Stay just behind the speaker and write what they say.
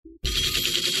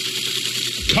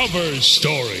Cover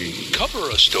Story. Cover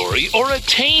a story or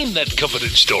attain that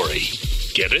coveted story.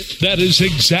 Get it? That is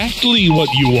exactly what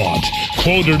you want.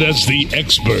 Quoted as the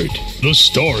expert, the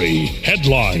story,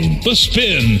 headline, the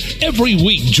spin. Every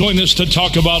week, join us to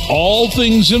talk about all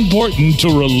things important to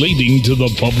relating to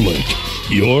the public.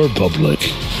 Your public.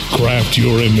 Craft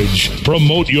your image.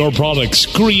 Promote your products.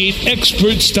 Create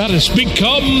expert status.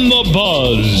 Become the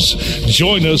buzz.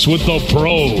 Join us with the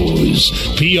pros.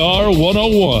 PR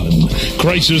 101.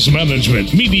 Crisis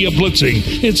management. Media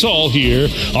blitzing. It's all here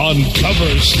on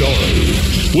Cover Story.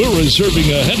 We're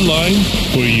reserving a headline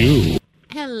for you.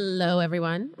 Hello,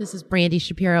 everyone. This is Brandy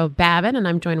Shapiro-Babbitt, and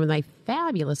I'm joined with my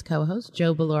fabulous co-host,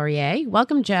 Joe Balaurier.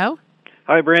 Welcome, Joe.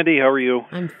 Hi, Brandy. How are you?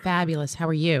 I'm fabulous. How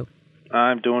are you?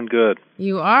 I'm doing good.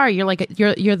 You are. You're like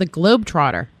you're the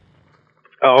globetrotter.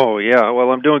 Oh, yeah. Well,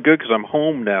 I'm doing good because I'm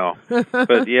home now.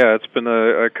 But, yeah, it's been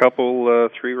a couple,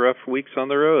 3 rough weeks on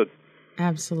the road.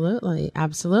 Absolutely.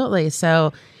 Absolutely.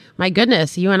 So, my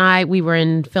goodness, you and I, we were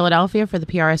in Philadelphia for the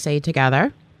PRSA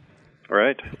together.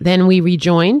 Right. Then we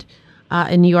rejoined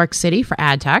in New York City for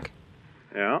AdTech.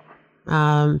 Yeah.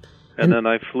 And then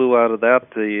I flew out of that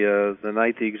the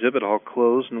night the exhibit hall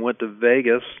closed and went to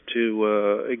Vegas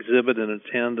to exhibit and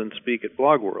attend and speak at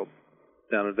Blog World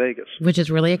down in Vegas. Which is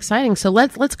really exciting. So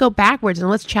let's go backwards and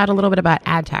let's chat a little bit about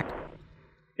AdTech.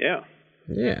 Yeah.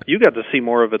 Yeah. You got to see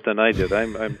more of it than I did.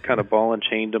 I'm kind of ball and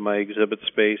chain to my exhibit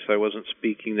space. I wasn't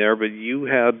speaking there, but you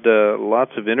had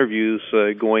lots of interviews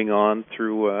going on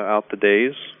throughout the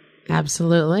days.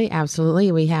 Absolutely.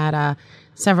 Absolutely. We had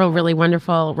several really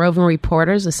wonderful roving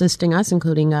reporters assisting us,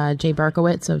 including Jay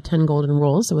Berkowitz of 10 Golden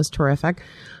Rules. It was terrific.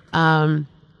 But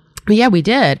yeah, we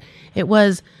did. It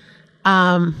was,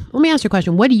 let me ask you a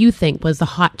question. What do you think was the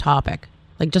hot topic?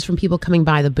 Like just from people coming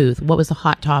by the booth, what was the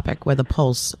hot topic or the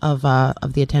pulse of the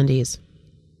attendees?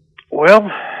 Well,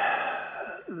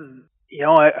 you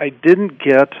know, I didn't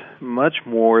get much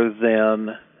more than,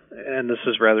 and this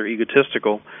is rather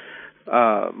egotistical,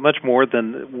 much more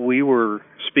than we were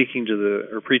speaking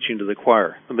to preaching to the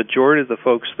choir. The majority of the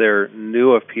folks there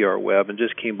knew of PR Web and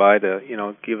just came by to, you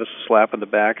know, give us a slap in the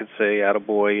back and say,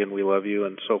 "Attaboy," and "We love you,"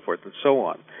 and so forth and so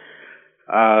on.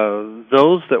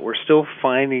 Those that were still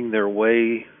finding their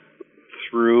way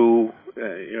through,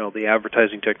 you know, the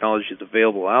advertising technology that's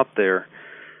available out there,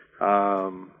 I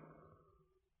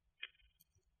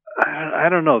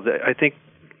don't know. I think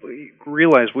we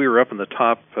realized we were up in the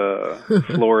top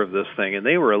floor of this thing, and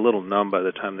they were a little numb by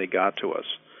the time they got to us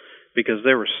because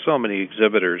there were so many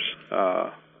exhibitors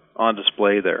on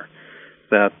display there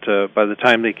that by the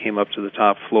time they came up to the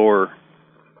top floor,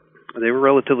 they were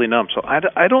relatively numb. So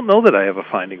I don't know that I have a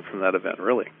finding from that event,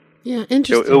 really. Yeah,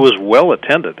 interesting. It was well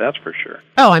attended, that's for sure.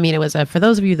 Oh, I mean, it was for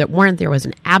those of you that weren't there, it was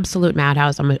an absolute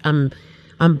madhouse. I'm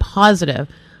positive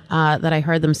that I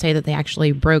heard them say that they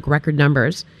actually broke record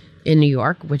numbers in New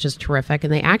York, which is terrific.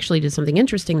 And they actually did something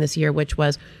interesting this year, which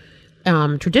was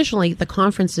traditionally the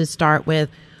conferences start with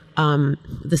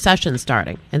the session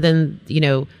starting, and then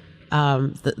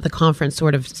the conference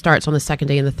sort of starts on the second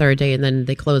day and the third day, and then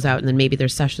they close out, and then maybe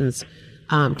there's sessions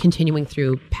continuing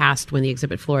through past when the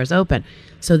exhibit floor is open.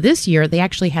 So this year, they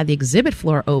actually had the exhibit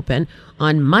floor open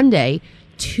on Monday.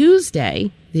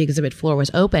 Tuesday, the exhibit floor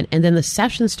was open, and then the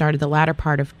session started the latter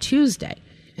part of Tuesday,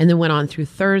 and then went on through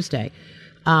Thursday.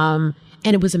 And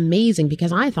it was amazing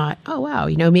because I thought, oh, wow,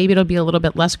 maybe it'll be a little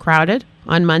bit less crowded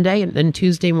on Monday and then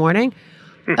Tuesday morning.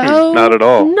 Oh, not at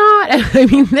all. I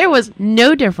mean, there was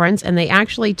no difference, and they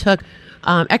actually took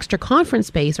extra conference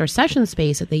space or session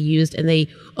space that they used, and they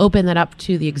opened that up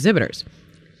to the exhibitors.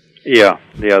 Yeah,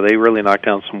 they really knocked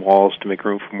down some walls to make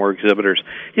room for more exhibitors.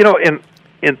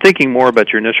 In thinking more about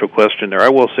your initial question there, I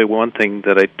will say one thing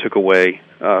that I took away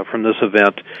from this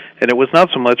event, and it was not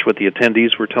so much what the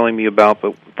attendees were telling me about,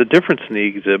 but the difference in the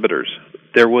exhibitors.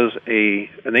 There was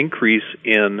an increase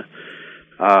in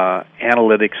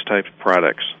analytics-type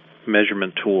products,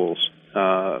 measurement tools,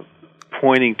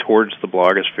 pointing towards the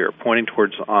blogosphere, pointing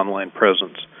towards the online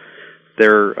presence.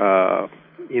 There,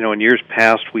 in years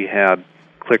past, we had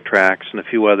ClickTracks and a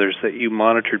few others that you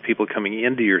monitored people coming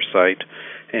into your site,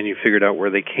 and you figured out where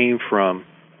they came from.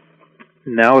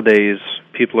 Nowadays,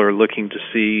 people are looking to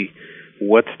see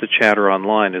what's the chatter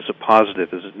online. Is it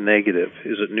positive? Is it negative?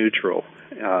 Is it neutral?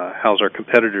 How's our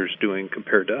competitors doing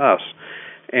compared to us?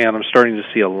 And I'm starting to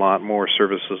see a lot more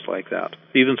services like that.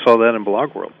 Even saw that in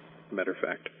Blog World, as a matter of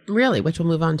fact. Really, which we'll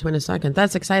move on to in a second.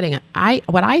 That's exciting.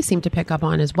 What I seem to pick up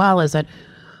on as well is that,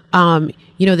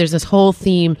 there's this whole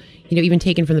theme, even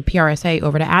taken from the PRSA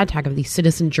over to AdTech of these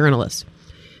citizen journalists.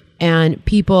 And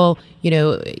people,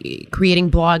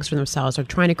 creating blogs for themselves or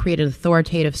trying to create an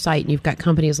authoritative site. And you've got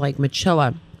companies like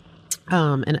Mozilla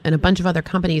and a bunch of other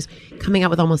companies coming out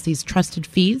with almost these trusted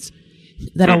feeds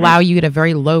that allow you at a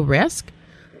very low risk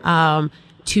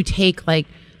to take like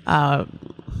AP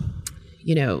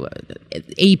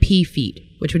feed,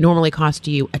 which would normally cost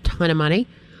you a ton of money,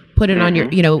 put it on your,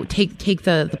 take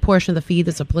the portion of the feed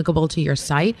that's applicable to your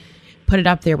site, put it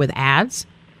up there with ads.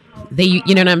 They,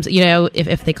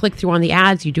 if they click through on the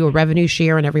ads, you do a revenue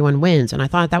share and everyone wins. And I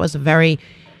thought that was a very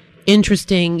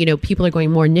interesting, people are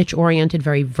going more niche oriented,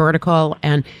 very vertical,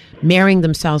 and marrying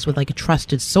themselves with like a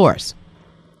trusted source.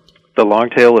 The long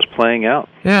tail is playing out.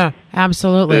 Yeah,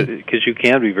 absolutely. Because you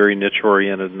can be very niche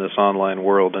oriented in this online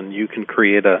world, and you can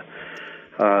create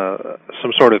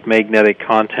some sort of magnetic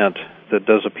content that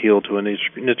does appeal to a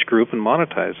niche group and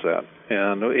monetize that.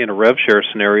 And in a rev share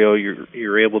scenario,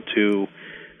 you're able to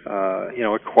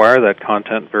acquire that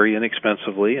content very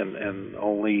inexpensively, and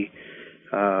only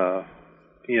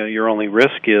your only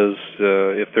risk is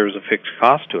if there's a fixed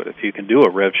cost to it. If you can do a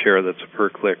rev share that's a per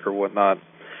click or whatnot,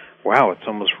 wow, it's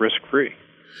almost risk-free.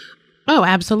 Oh,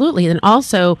 absolutely. And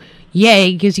also,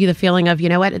 Yay gives you the feeling of,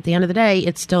 at the end of the day,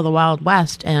 it's still the Wild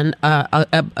West, and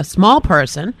a small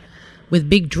person with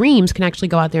big dreams can actually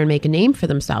go out there and make a name for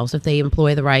themselves if they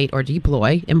employ the right, or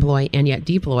employ, and yet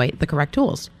deploy the correct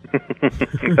tools.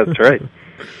 That's right.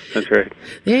 That's right.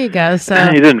 There you go. So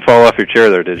you didn't fall off your chair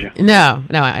there, did you? No,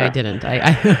 I didn't.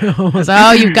 I was,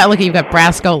 you've got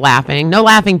Brasco laughing. No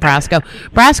laughing, Brasco.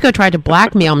 Brasco tried to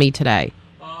blackmail me today.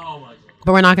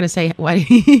 But we're not going to say what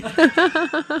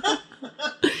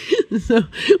so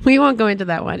we won't go into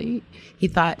that one. He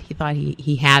thought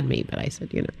he had me, but I said,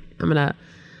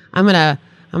 I'm gonna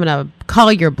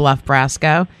call your bluff,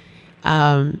 Brasco.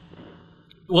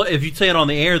 Well, if you say it on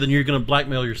the air, then you're going to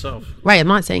blackmail yourself. Right, I'm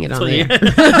not saying it on the air.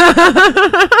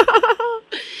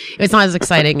 It's not as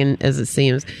exciting as it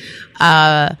seems.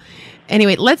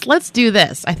 Anyway, let's do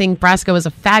this. I think Brasco is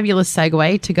a fabulous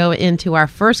segue to go into our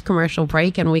first commercial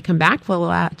break, and when we come back, we'll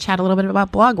chat a little bit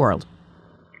about Blog World.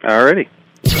 Alrighty.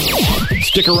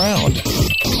 Stick around.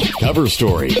 Cover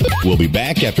Story. We'll be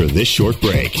back after this short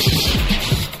break.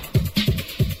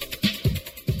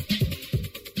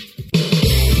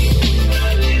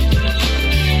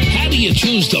 You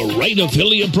choose the right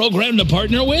affiliate program to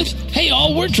partner with? Hey,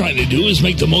 all we're trying to do is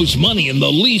make the most money in the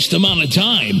least amount of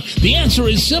time. The answer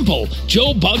is simple.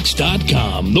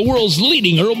 JoeBucks.com, the world's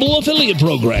leading herbal affiliate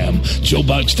program.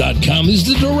 JoeBucks.com is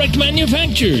the direct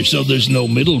manufacturer, so there's no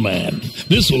middleman.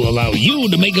 This will allow you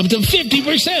to make up to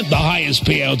 50% the highest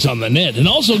payouts on the net and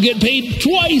also get paid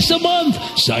twice a month.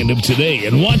 Sign up today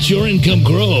and watch your income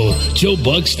grow.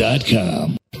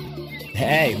 JoeBucks.com.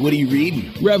 Hey, what are you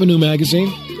reading? Revenue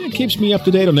Magazine. It keeps me up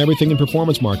to date on everything in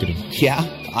performance marketing. Yeah,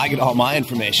 I get all my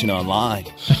information online.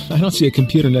 I don't see a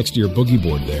computer next to your boogie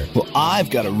board there. Well, I've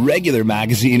got a regular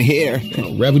magazine here.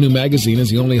 Revenue Magazine is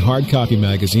the only hard copy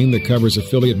magazine that covers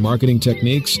affiliate marketing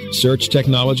techniques, search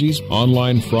technologies,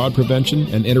 online fraud prevention,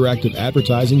 and interactive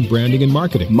advertising, branding, and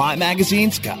marketing. My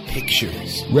magazine's got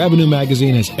pictures. Revenue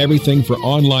Magazine has everything for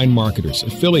online marketers,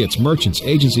 affiliates, merchants,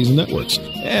 agencies, and networks.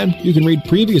 And you can read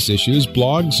previous issues,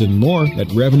 blogs, and more at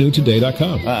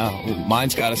RevenueToday.com.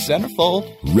 Mine's got a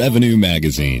centerfold. Revenue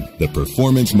Magazine, the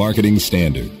performance marketing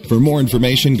standard. For more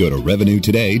information, go to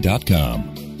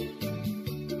RevenueToday.com.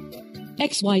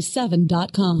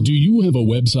 XY7.com. Do you have a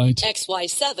website?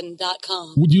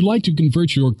 XY7.com. Would you like to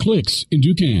convert your clicks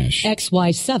into cash?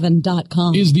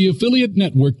 XY7.com. Is the affiliate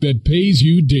network that pays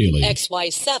you daily?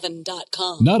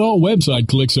 XY7.com. Not all website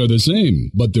clicks are the same,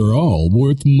 but they're all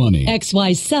worth money.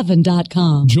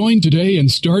 XY7.com. Join today and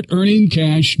start earning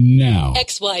cash now.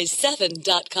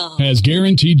 XY7.com. Has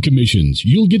guaranteed commissions.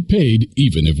 You'll get paid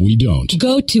even if we don't.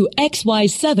 Go to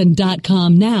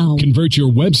XY7.com now. Convert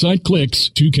your website clicks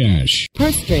to cash.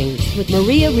 Purse Strings with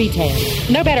Maria Retail.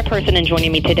 No better person in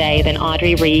joining me today than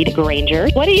Audrey Reed Granger.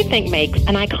 What do you think makes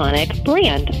an iconic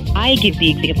brand? I give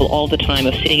the example all the time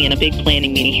of sitting in a big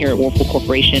planning meeting here at Whirlpool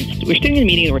Corporation. We're sitting in a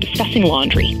meeting and we're discussing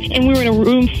laundry. And we were in a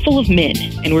room full of men.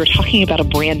 And we were talking about a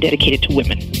brand dedicated to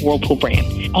women, Whirlpool brand.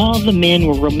 All the men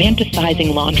were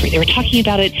romanticizing laundry. They were talking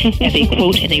about it as a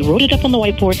quote, and they wrote it up on the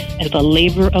whiteboard as a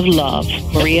labor of love.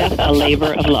 Maria, a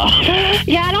labor of love.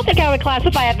 Yeah, I don't think I would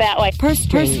classify it that way. Purse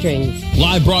Strings.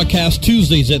 Live broadcast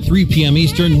Tuesdays at 3 p.m.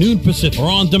 Eastern, noon Pacific, or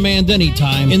on demand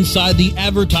anytime inside the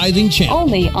advertising channel.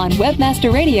 Only on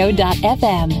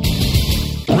webmasterradio.fm.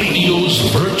 Radio's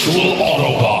virtual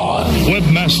Autobahn.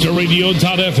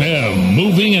 Webmasterradio.fm.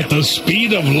 Moving at the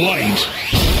speed of light.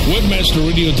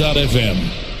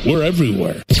 Webmasterradio.fm. We're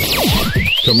everywhere.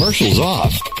 Commercials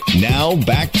off. Now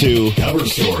back to Cover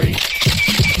Story.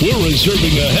 We're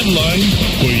reserving a headline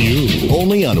for you.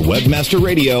 Only on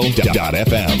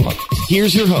WebmasterRadio.fm.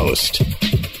 Here's your host.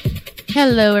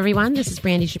 Hello, everyone. This is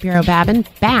Brandy Shapiro-Babin,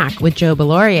 back with Joe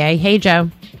Bellorier. Hey, Joe.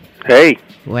 Hey.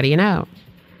 What do you know?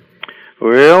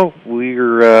 Well,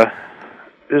 we're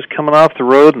just coming off the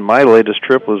road, and my latest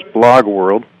trip was Blog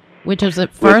World. Which is a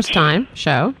first-time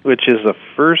show. Which is a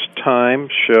first-time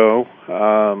show.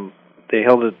 They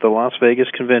held it at the Las Vegas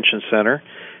Convention Center,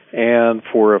 and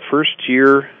for a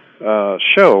first-year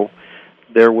show,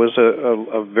 there was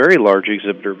a very large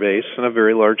exhibitor base and a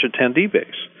very large attendee base.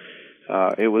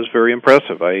 It was very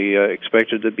impressive. I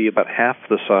expected it to be about half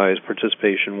the size,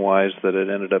 participation-wise, that it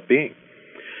ended up being.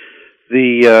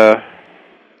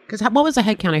 Because what was the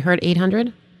head count? I heard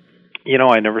 800?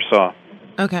 I never saw.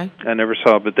 Okay. I never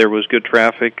saw, but there was good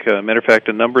traffic. Matter of fact,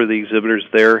 a number of the exhibitors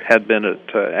there had been at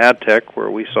AdTech, where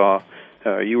we saw,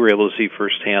 you were able to see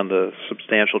firsthand the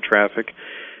substantial traffic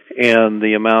and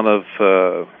the amount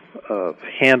of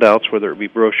handouts, whether it be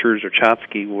brochures or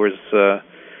Chotsky, was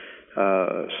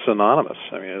synonymous.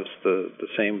 I mean, it was the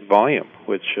same volume,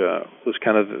 which was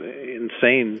kind of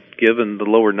insane given the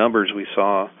lower numbers we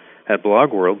saw at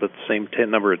Blog World, but the same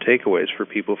number of takeaways for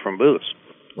people from booths.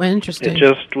 Well, interesting. It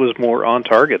just was more on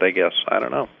target, I guess. I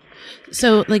don't know.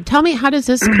 So, tell me, how does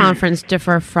this conference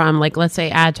differ from, let's say,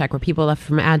 AdTech, where people left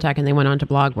from AdTech and they went on to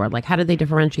Blog World? How did they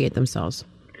differentiate themselves?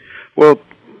 Well,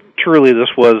 truly, this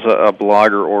was a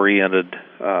blogger-oriented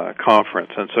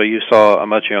conference, and so you saw a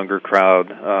much younger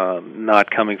crowd,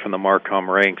 not coming from the Marcom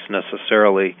ranks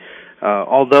necessarily,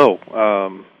 although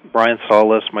Brian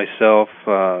Solis, myself,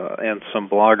 and some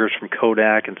bloggers from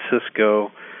Kodak and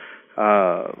Cisco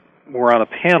were on a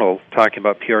panel talking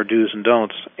about PR do's and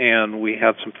don'ts, and we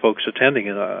had some folks attending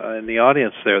in the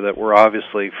audience there that were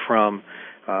obviously from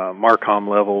Marcom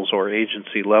levels or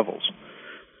agency levels.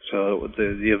 So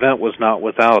the event was not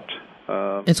without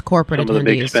it's corporate some of the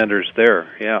big spenders there.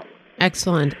 Yeah.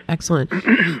 Excellent.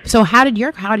 So how did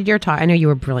your talk? I know you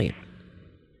were brilliant.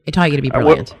 I taught you to be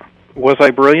brilliant. Was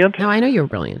I brilliant? No, I know you were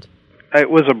brilliant. It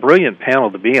was a brilliant panel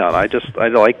to be on. I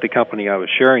liked the company I was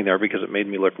sharing there because it made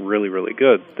me look really, really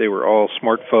good. They were all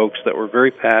smart folks that were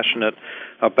very passionate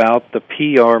about the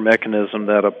PR mechanism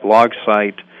that a blog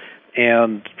site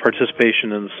and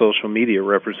participation in social media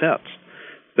represents.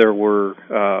 There were,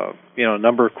 a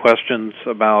number of questions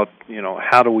about,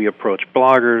 how do we approach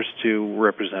bloggers to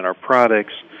represent our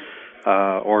products,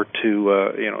 or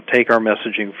to, take our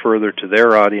messaging further to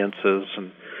their audiences.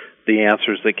 And the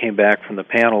answers that came back from the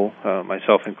panel,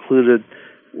 myself included,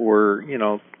 were,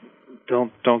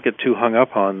 don't get too hung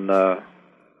up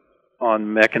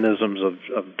on mechanisms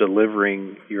of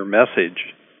delivering your message.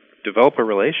 Develop a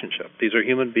relationship. These are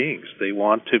human beings. They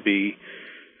want to be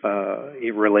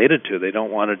related to. They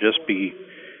don't want to just be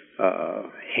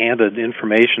handed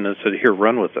information and said, "Here,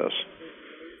 run with this."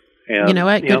 And you know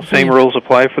what? Same rules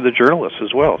apply for the journalists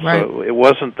as well. Right. So it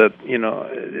wasn't that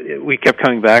we kept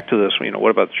coming back to this. What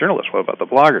about the journalists? What about the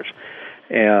bloggers?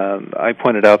 And I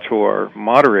pointed out to our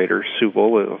moderator, Sue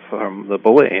Bulla from the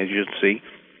Bulla Agency,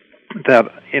 that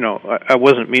I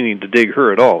wasn't meaning to dig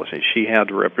her at all. She had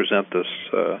to represent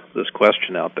this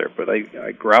question out there, but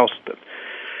I groused it.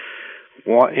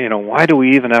 Why do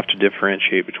we even have to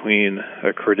differentiate between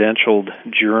a credentialed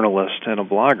journalist and a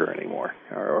blogger anymore?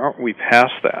 Aren't we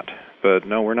past that? But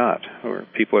no, we're not.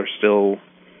 People are still,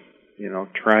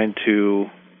 trying to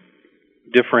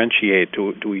differentiate.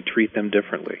 Do we treat them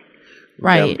differently?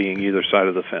 Right. Them being either side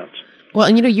of the fence. Well,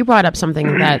 and you brought up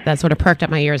something that sort of perked up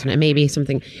my ears, and it may be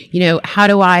something, how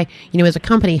do I, as a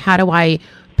company, how do I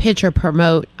pitch or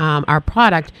promote our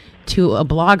product to a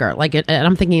blogger? And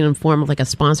I'm thinking in form of a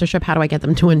sponsorship. How do I get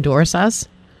them to endorse us?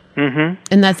 Mm-hmm.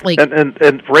 And that's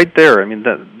and right there, I mean,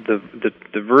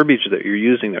 the verbiage that you're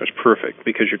using there is perfect,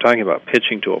 because you're talking about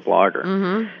pitching to a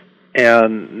blogger,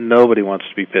 and nobody wants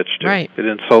to be pitched to. Right. It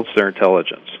insults their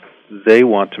intelligence. They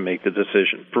want to make the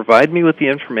decision. Provide me with the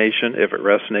information. If it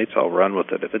resonates, I'll run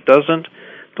with it. If it doesn't,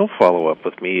 don't follow up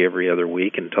with me every other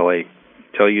week until I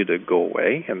tell you to go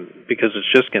away, and because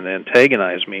it's just going to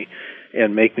antagonize me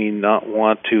and make me not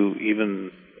want to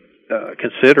even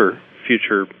consider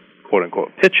future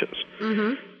quote-unquote pitches.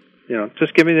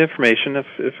 Just give me the information. If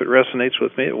it resonates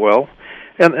with me, it will.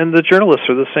 And the journalists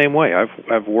are the same way.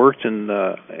 I've worked in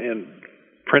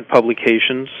print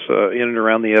publications in and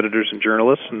around the editors and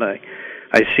journalists, and I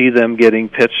see them getting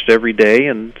pitched every day,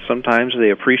 and sometimes they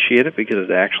appreciate it because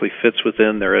it actually fits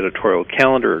within their editorial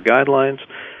calendar or guidelines.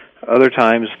 Other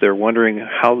times they're wondering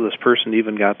how this person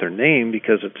even got their name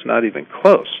because it's not even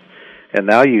close. And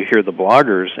now you hear the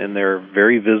bloggers in their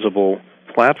very visible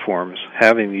platforms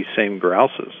having these same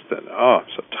grouses that, I'm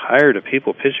so tired of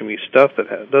people pitching me stuff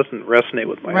that doesn't resonate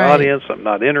with my audience, I'm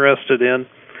not interested in.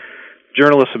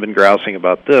 Journalists have been grousing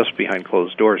about this behind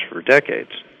closed doors for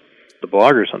decades. The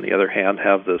bloggers, on the other hand,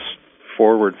 have this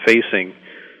forward-facing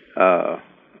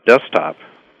desktop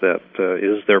that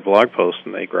is their blog post,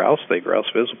 and they grouse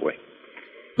visibly.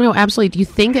 No, absolutely. Do you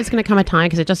think it's going to come a time,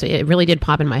 because it really did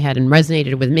pop in my head and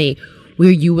resonated with me,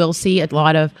 where you will see a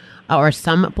lot of, or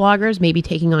some bloggers maybe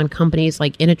taking on companies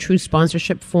like in a true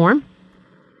sponsorship form?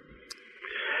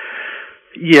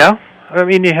 Yeah. I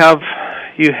mean, you have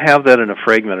that in a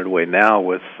fragmented way now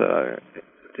with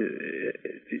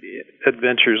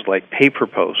adventures like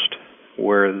PaperPost,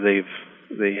 where they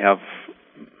have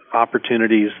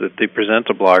opportunities that they present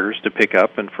to bloggers to pick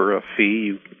up, and for a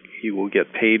fee you will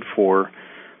get paid for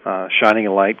shining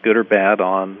a light, good or bad,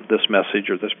 on this message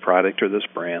or this product or this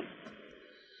brand.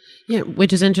 Yeah,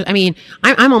 which is interesting. I mean,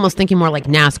 I'm almost thinking more like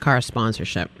NASCAR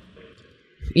sponsorship.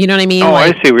 You know what I mean? Oh,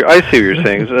 I see what you're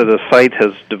saying. The site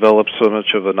has developed so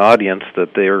much of an audience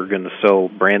that they are going to sell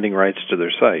branding rights to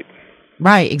their site.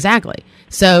 Right, exactly.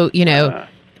 So, maybe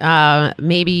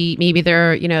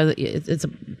they're, it's a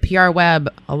PR Web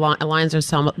aligns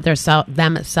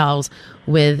themselves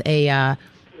with a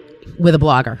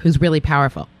blogger who's really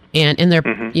powerful. And in their,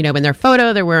 in their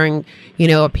photo, they're wearing,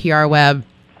 a PR Web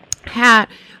hat.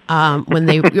 When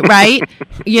they right,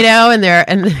 and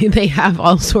they have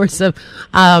all sorts of,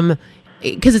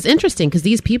 because it's interesting, because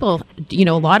these people,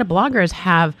 a lot of bloggers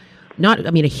have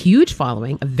a huge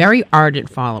following, a very ardent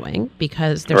following,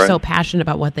 because they're so passionate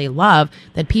about what they love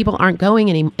that people aren't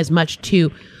going as much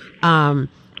to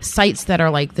sites that are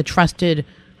like the trusted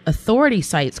authority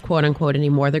sites, quote unquote,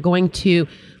 anymore. They're going to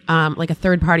like a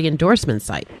third party endorsement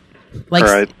site.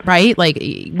 Right?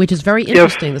 Which is very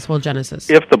interesting, this whole genesis.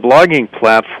 If the blogging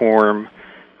platform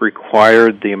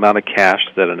required the amount of cash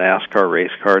that a NASCAR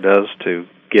race car does to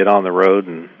get on the road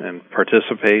and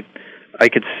participate, I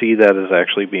could see that as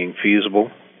actually being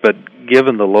feasible. But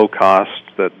given the low cost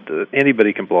that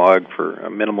anybody can blog for a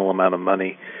minimal amount of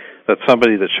money, that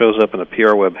somebody that shows up in a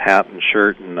PR Web hat and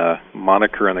shirt and a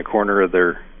moniker in the corner of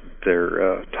their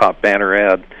top banner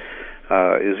ad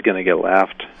is going to get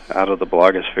laughed out of the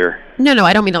blogosphere. No,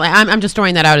 I don't mean to. I'm just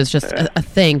throwing that out as just a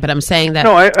thing, but I'm saying that.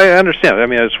 No, I understand. I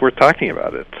mean, it's worth talking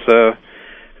about.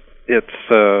 These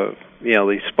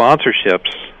sponsorships.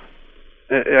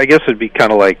 I guess it'd be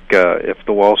kind of like if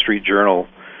the Wall Street Journal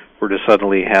were to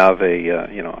suddenly have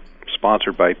a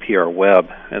sponsored by PR Web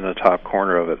in the top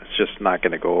corner of it. It's just not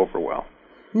going to go over well.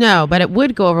 No, but it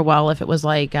would go over well if it was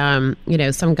like, some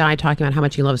guy talking about how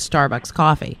much he loves Starbucks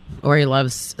coffee, or he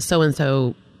loves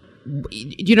so-and-so.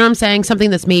 You know what I'm saying?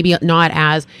 Something that's maybe not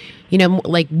as,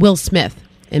 like Will Smith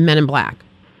in Men in Black.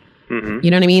 Mm-hmm. You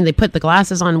know what I mean? They put the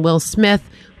glasses on Will Smith,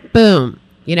 boom,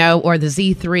 or the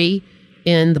Z3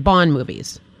 in the Bond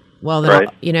movies. Well, right.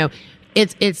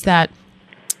 It's that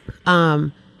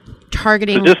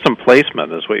targeting. So just some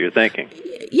placement is what you're thinking.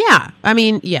 Yeah. I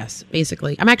mean, yes,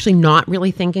 basically. I'm actually not really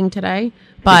thinking today,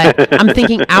 but I'm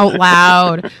thinking out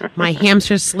loud. My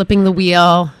hamster's slipping the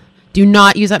wheel. Do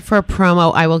not use that for a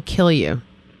promo. I will kill you.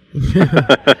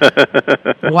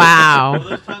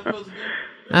 Wow.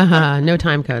 No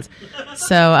time codes.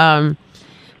 So,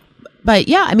 but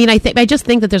yeah, I mean, I just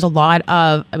think that there's a lot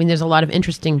of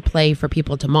interesting play for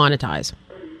people to monetize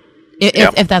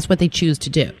if that's what they choose to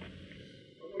do.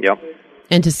 Yep.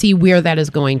 And to see where that is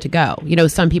going to go.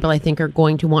 Some people I think are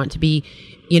going to want to be,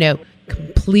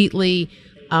 completely,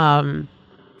 no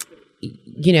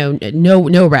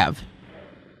rev.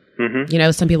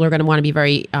 Mm-hmm. Some people are going to want to be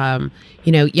very,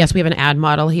 yes, we have an ad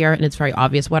model here, and it's very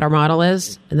obvious what our model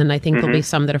is. And then I think there'll be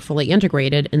some that are fully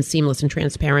integrated and seamless and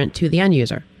transparent to the end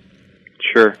user.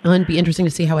 Sure. And it'd be interesting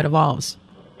to see how it evolves.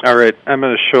 All right. I'm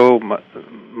going to show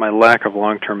my lack of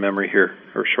long-term memory here,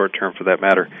 or short-term for that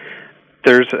matter.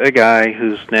 There's a guy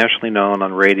who's nationally known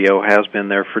on radio, has been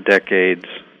there for decades,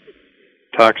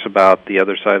 talks about the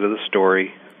other side of the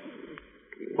story.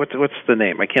 What's the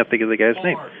name? I can't think of the guy's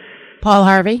name. Paul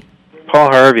Harvey? Paul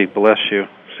Harvey, bless you.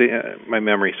 See, my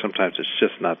memory sometimes it's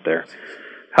just not there.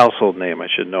 Household name, I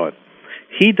should know it.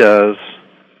 He does,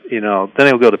 then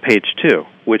he'll go to page 2,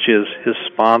 which is his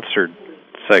sponsored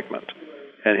segment.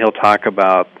 And he'll talk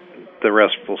about the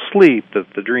restful sleep that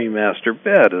the Dream Master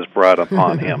bed has brought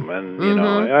upon him. And,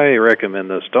 I recommend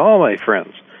this to all my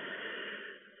friends.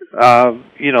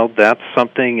 That's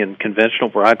something in conventional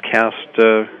broadcast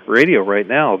radio right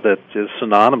now that is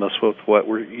synonymous with what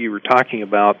you were talking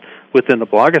about within the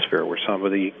blogosphere, where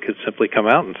somebody could simply come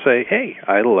out and say, hey,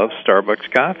 I love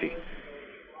Starbucks coffee.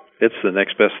 It's the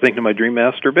next best thing to my Dream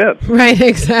Master bed. Right,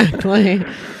 exactly.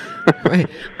 Right.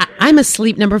 I'm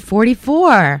asleep number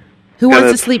 44. Who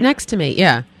wants to sleep next to me?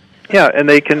 Yeah. Yeah, and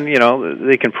they can,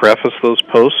 they can preface those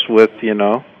posts with,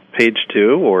 page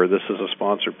 2, or this is a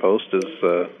sponsored post, as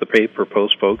the paper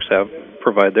post folks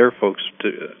provide their folks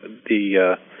to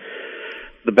the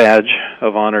badge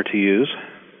of honor to use,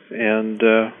 and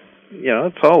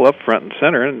it's all up front and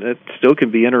center, and it still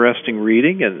can be interesting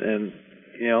reading, and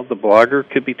the blogger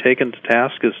could be taken to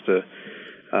task as to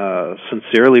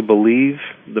sincerely believe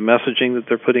the messaging that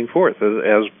they're putting forth.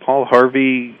 As Paul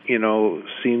Harvey,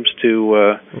 seems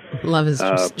to love his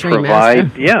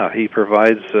provide. Yeah, he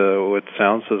provides what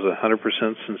sounds as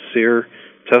 100% sincere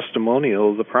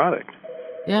testimonial of the product.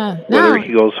 Yeah. Whether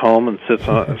he goes home and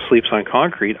sleeps on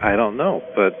concrete, I don't know,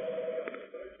 but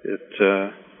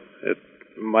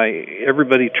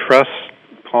everybody trusts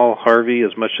Paul Harvey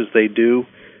as much as they do.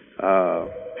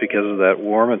 Because of that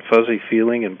warm and fuzzy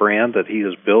feeling and brand that he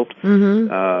has built,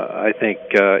 I think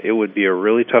it would be a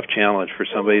really tough challenge for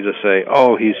somebody to say,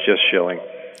 "Oh, he's just shilling."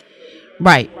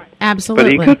 Right,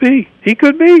 absolutely. But he could be. He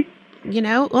could be.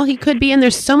 He could be, and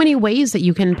there's so many ways that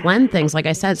you can blend things, like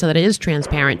I said, so that it is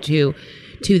transparent to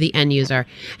the end user.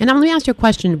 And now let me ask you a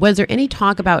question. Was there any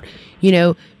talk about,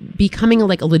 becoming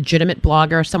like a legitimate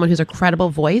blogger, someone who's a credible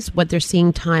voice, what they're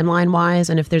seeing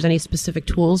timeline-wise, and if there's any specific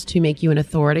tools to make you an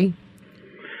authority?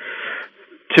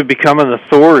 To become an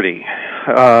authority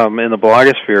in the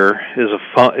blogosphere is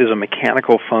a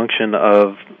mechanical function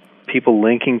of people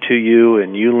linking to you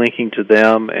and you linking to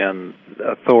them, and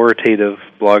authoritative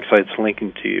blog sites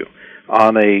linking to you.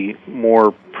 On a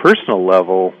more personal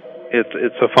level,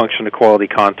 it's a function of quality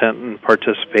content and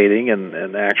participating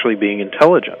and actually being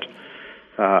intelligent.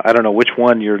 I don't know which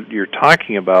one you're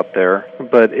talking about there,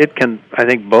 but I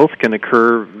think both can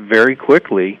occur very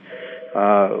quickly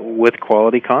with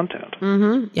quality content.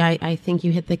 Yeah, I think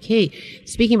you hit the key.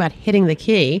 Speaking about hitting the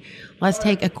key, let's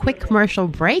take a quick commercial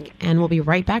break, and we'll be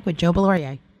right back with Joe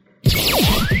Balaurier.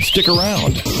 Stick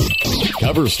around.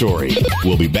 Cover Story.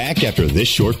 We'll be back after this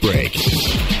short break.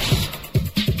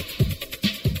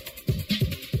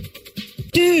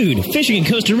 Dude, fishing in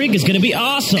Costa Rica is going to be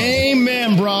awesome.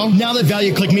 Amen, bro. Now that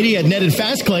Value Click Media netted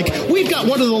FastClick, we've got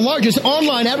one of the largest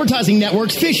online advertising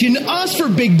networks fishing us for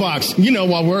big bucks.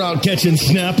 While we're out catching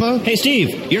snapper. Hey,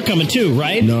 Steve, you're coming too,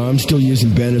 right? No, I'm still using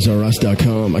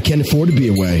BannersRUs.com. I can't afford to be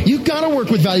away. You got to work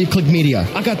with Value Click Media.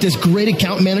 I got this great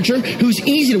account manager who's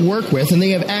easy to work with, and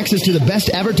they have access to the best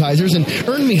advertisers and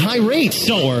earn me high rates.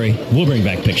 Don't worry. We'll bring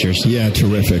back pictures. Yeah,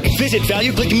 terrific. Visit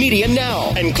Value Click Media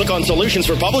now and click on Solutions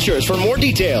for Publishers for more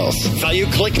details. Value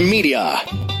Click Media.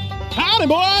 Howdy,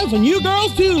 boys, and you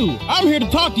girls, too. I'm here to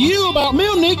talk to you about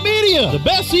Milnick Media, the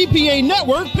best CPA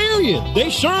network, period. They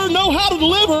sure know how to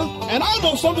deliver, and I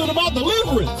know something about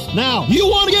deliverance. Now, you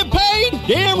want to get paid?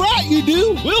 Damn right you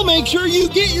do. We'll make sure you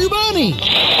get your money.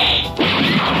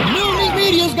 Milnick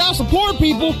Media's got support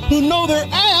people who know their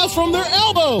ass from their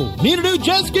elbow. Need a new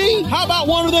jet ski? How about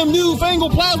one of them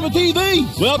newfangled plasma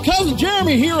TVs? Well, Cousin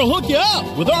Jeremy here will hook you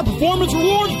up with our performance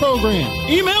rewards program.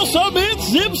 Email submits,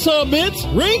 zip submits,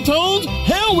 ringtones.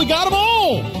 Hell, we got them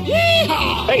all.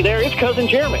 Yeehaw! Hey there, it's Cousin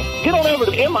Jeremy. Get on over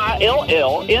to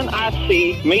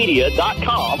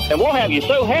MILLNICmedia.com and we'll have you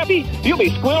so happy you'll be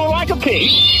squealing like a pig.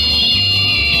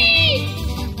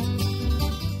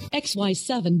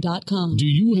 XY7.com. Do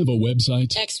you have a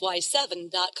website?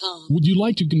 XY7.com. Would you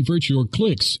like to convert your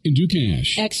clicks into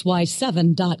cash?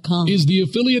 XY7.com. Is the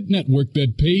affiliate network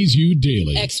that pays you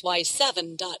daily?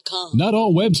 XY7.com. Not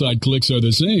all website clicks are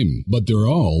the same, but they're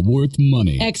all worth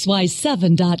money.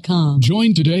 XY7.com.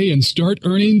 Join today and start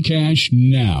earning cash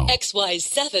now.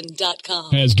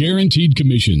 XY7.com. Has guaranteed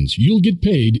commissions. You'll get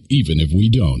paid even if we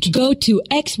don't. Go to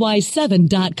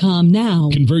XY7.com now.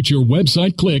 Convert your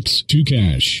website clicks to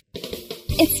cash.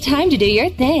 It's time to do your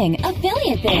thing,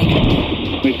 affiliate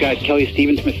thing. We've got Kelly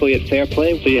Stevens from Affiliate Fair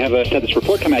Play. So you had this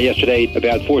report come out yesterday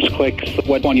about forced clicks.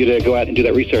 What want you to go out and do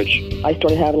that research? I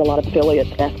started having a lot of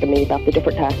affiliates asking me about the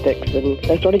different tactics, and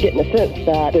I started getting a sense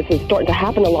that this is starting to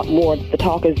happen a lot more. The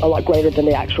talk is a lot greater than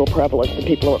the actual prevalence, and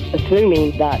people are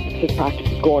assuming that this practice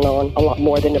is going on a lot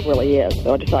more than it really is.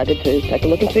 So I decided to take a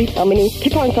look and see how many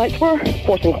coupon sites were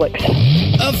forcing clicks.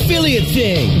 Affiliate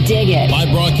Thing. Dig it. Live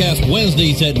broadcast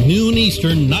Wednesdays at noon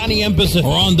Eastern, 9 a.m. Pacific,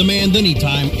 or on demand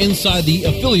anytime inside the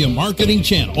Affiliate Marketing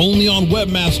Channel, only on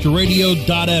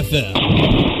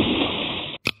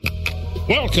WebmasterRadio.fm.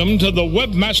 Welcome to the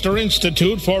Webmaster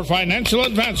Institute for Financial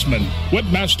Advancement,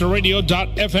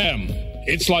 WebmasterRadio.fm.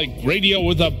 It's like radio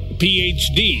with a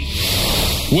PhD.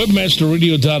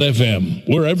 WebmasterRadio.fm.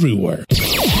 We're everywhere.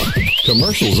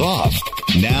 Commercials off.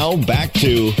 Now back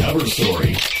to Cover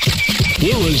Story.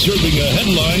 We're reserving a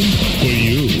headline for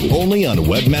you. Only on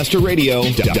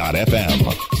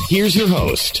WebmasterRadio.fm. Here's your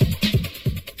host.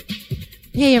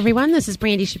 Hey everyone, this is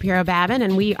Brandy Shapiro-Babin,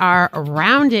 and we are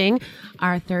rounding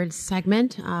our third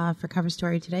segment for Cover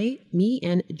Story today. Me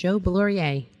and Joe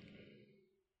Bellurier.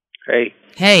 Hey.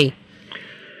 Hey.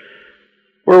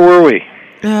 Where were we?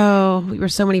 Oh, we were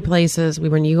so many places. We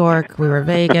were New York. We were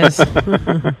Vegas.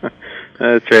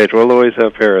 That's right. We'll always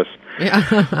have Paris.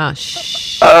 Yeah.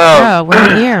 Shh. Oh,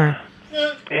 we're here.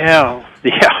 Yeah.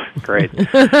 Great.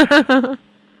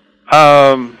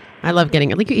 I love getting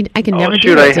it. I can never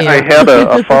do that to you. I had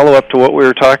a follow-up to what we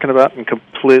were talking about and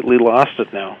completely lost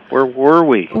it now. Where were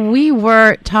we? We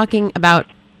were talking about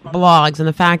blogs and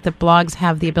the fact that blogs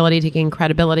have the ability to gain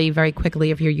credibility very quickly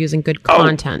if you're using good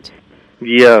content.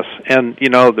 Yes, and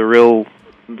the real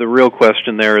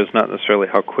question there is not necessarily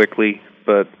how quickly,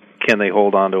 but can they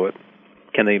hold on to it?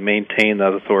 Can they maintain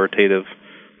that authoritative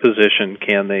position?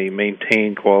 Can they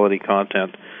maintain quality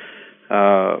content?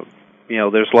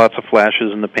 There's lots of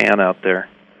flashes in the pan out there,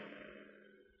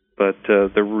 but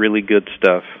the really good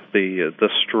stuff, the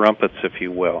strumpets, if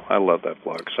you will. I love that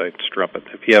blog site, Strumpet.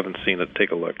 If you haven't seen it, take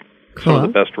a look. Cool. Some of the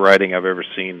best writing I've ever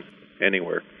seen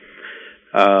anywhere.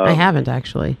 I haven't,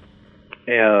 actually.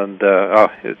 And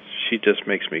she just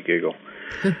makes me giggle.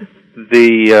 That's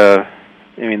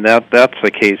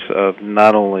a case of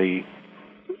not only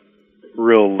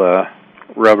real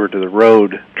rubber to the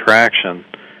road traction,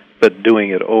 but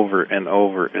doing it over and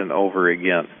over and over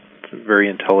again. Very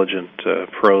intelligent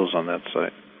prose on that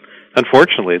site.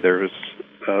 Unfortunately, there was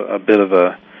a bit of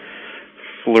a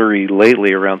flurry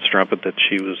lately around Strumpet that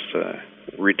she was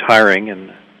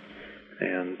retiring,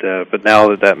 but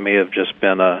now that may have just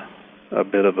been a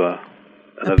bit of an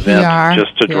event PR,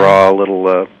 just to draw a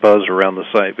little buzz around the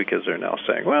site, because they're now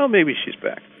saying, well, maybe she's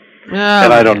back.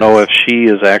 And I don't know if she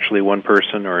is actually one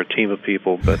person or a team of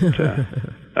people, but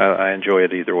I enjoy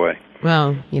it either way.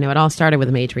 Well, it all started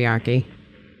with matriarchy.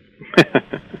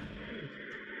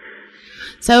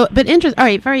 All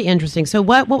right, very interesting. So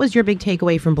what was your big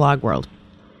takeaway from Blog World?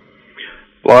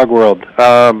 Blog World.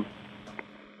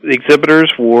 The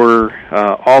exhibitors were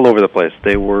all over the place.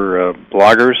 They were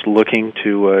bloggers looking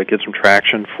to get some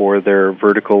traction for their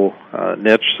vertical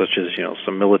niche, such as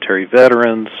some military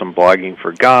veterans, some blogging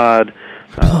for God,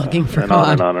 blogging for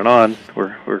God, on and on.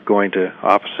 We're going to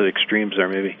opposite extremes there,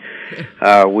 maybe.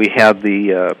 We had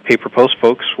the Paper Post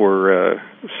folks were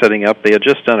setting up. They had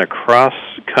just done a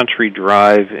cross-country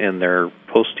drive in their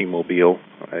posting mobile.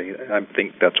 I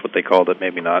think that's what they called it.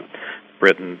 Maybe not.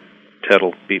 Britt and Ted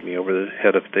will beat me over the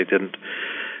head if they didn't.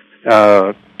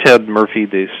 Ted Murphy,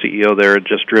 the CEO there, had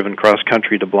just driven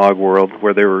cross-country to Blog World,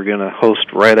 where they were going to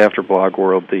host right after Blog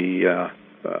World the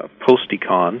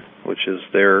PostyCon, which is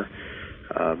their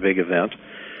big event.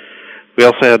 We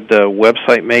also had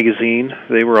Website Magazine.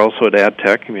 They were also at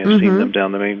AdTech. I've seen them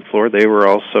down the main floor. They were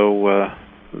also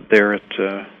there at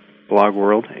Blog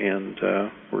World and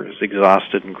were as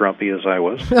exhausted and grumpy as I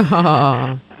was.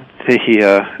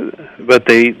 But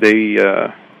they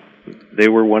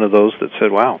were one of those that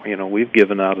said, wow, we've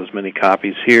given out as many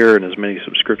copies here and as many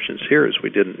subscriptions here as we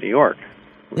did in New York.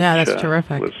 Yeah, that's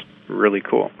terrific. Was really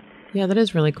cool. Yeah, that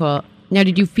is really cool. Now,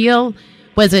 did you feel,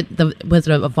 was it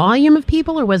a volume of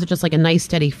people, or was it just like a nice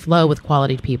steady flow with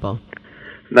quality people?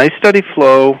 Nice steady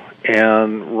flow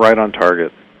and right on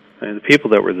target. The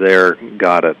people that were there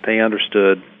got it. They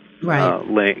understood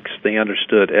links. They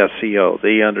understood SEO.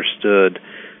 They understood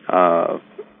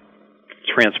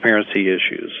transparency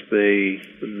issues.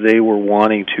 They were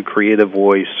wanting to create a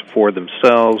voice for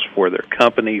themselves, for their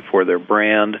company, for their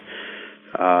brand,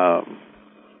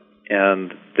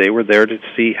 and they were there to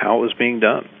see how it was being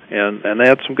done. And they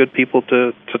had some good people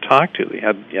to talk to. They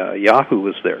had Yahoo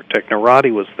was there,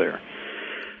 Technorati was there.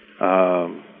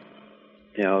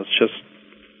 It's just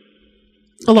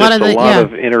a lot of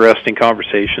interesting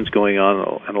conversations going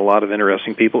on, and a lot of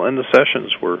interesting people, and the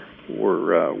sessions were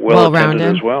well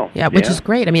attended as well. Yeah, which is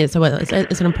great. I mean, it's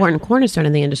an important cornerstone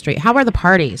in the industry. How are the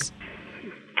parties?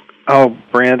 Oh,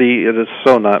 Brandy, it is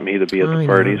so not me to be at the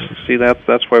parties. See,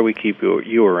 that's why we keep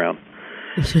you around.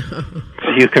 So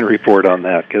you can report on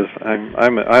that, because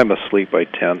I'm asleep by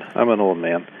 10. I'm an old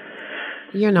man.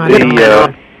 You're not.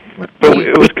 But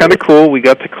it was kind of cool. We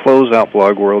got to close out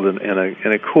Blog World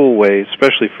in a cool way,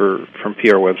 especially from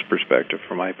PR Web's perspective,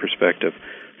 from my perspective.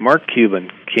 Mark Cuban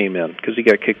came in because he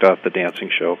got kicked off the dancing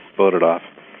show, voted off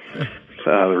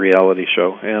the reality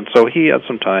show, and so he had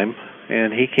some time,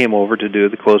 and he came over to do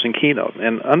the closing keynote.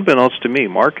 And unbeknownst to me,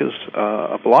 Mark is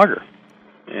a blogger,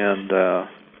 and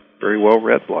very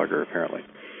well-read blogger apparently.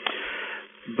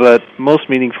 But most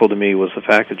meaningful to me was the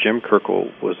fact that Jim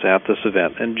Kirkle was at this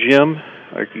event. And Jim,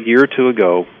 a year or two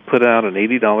ago, put out an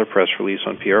 $80 press release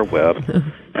on PR Web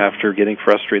after getting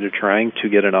frustrated trying to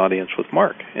get an audience with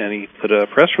Mark. And he put a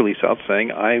press release out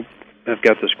saying, I I've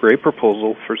got this great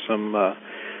proposal for some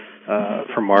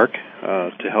for Mark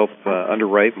to help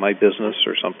underwrite my business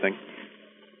or something,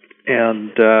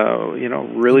 and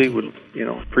really would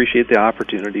appreciate the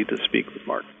opportunity to speak with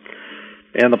Mark.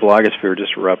 And the blogosphere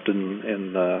just erupted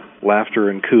in laughter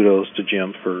and kudos to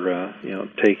Jim for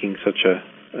taking such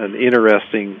an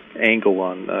interesting angle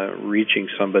on reaching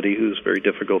somebody who's very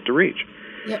difficult to reach.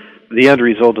 Yep. The end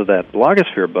result of that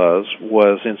blogosphere buzz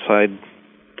was inside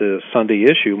the Sunday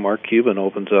issue. Mark Cuban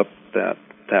opens up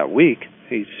that week.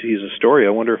 He sees a story. I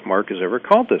wonder if Mark has ever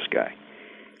called this guy.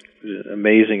 An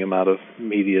amazing amount of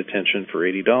media attention for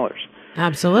 $80.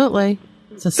 Absolutely.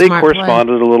 It's a they smart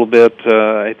corresponded play. a little bit.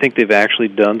 I think they've actually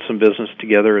done some business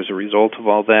together as a result of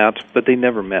all that, but they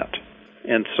never met.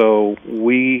 And so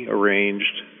we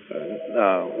arranged,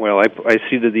 I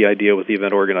seeded the idea with the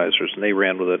event organizers, and they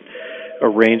ran with it,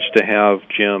 arranged to have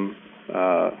Jim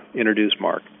introduce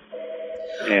Mark.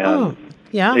 And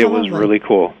it was really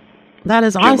cool. That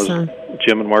is awesome.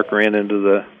 Jim and Mark ran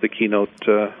into the keynote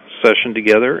session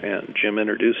together, and Jim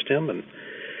introduced him, and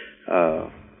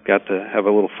got to have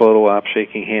a little photo op,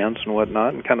 shaking hands and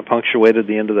whatnot, and kind of punctuated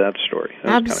the end of that story.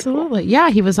 That was Absolutely. Cool. Yeah,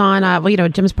 he was on,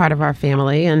 Jim's part of our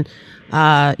family, and,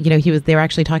 they were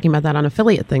actually talking about that on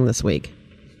Affiliate Thing this week.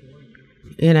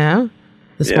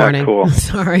 This morning. Cool.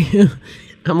 Sorry.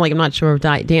 I'm not sure of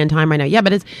day and time right now. Yeah,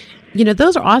 but it's,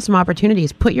 those are awesome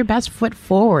opportunities. Put your best foot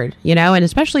forward, and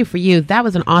especially for you, that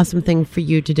was an awesome thing for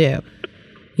you to do.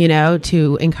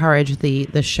 To encourage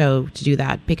the show to do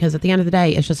that, because at the end of the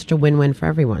day, it's just such a win-win for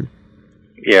everyone.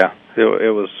 Yeah,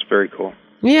 it was very cool.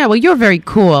 Yeah, well, you're very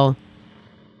cool.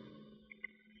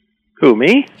 Who,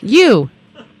 me? You.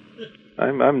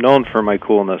 I'm known for my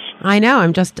coolness. I know.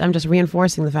 I'm just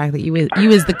reinforcing the fact that you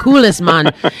is the coolest,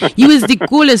 man. You is the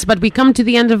coolest. But we come to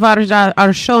the end of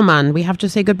our show, man. We have to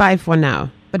say goodbye for now.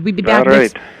 But we'll be back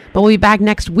we'll be back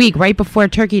next week, right before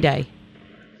Turkey Day.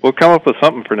 We'll come up with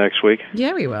something for next week.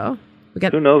 Yeah, we will.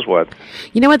 Who knows what?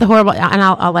 You know what? The horrible, and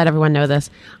I'll let everyone know this.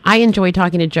 I enjoy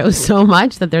talking to Joe so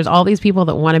much that there's all these people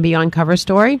that want to be on Cover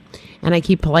Story, and I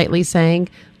keep politely saying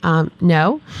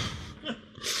no,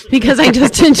 because I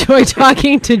just enjoy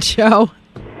talking to Joe.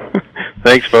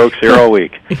 Thanks, folks. Here all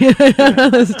week.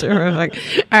 That's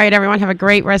terrific. All right, everyone, have a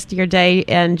great rest of your day,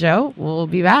 and Joe, we'll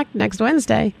be back next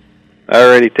Wednesday. All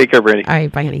righty. Take care, Brandy. All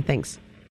right, bye, honey. Thanks.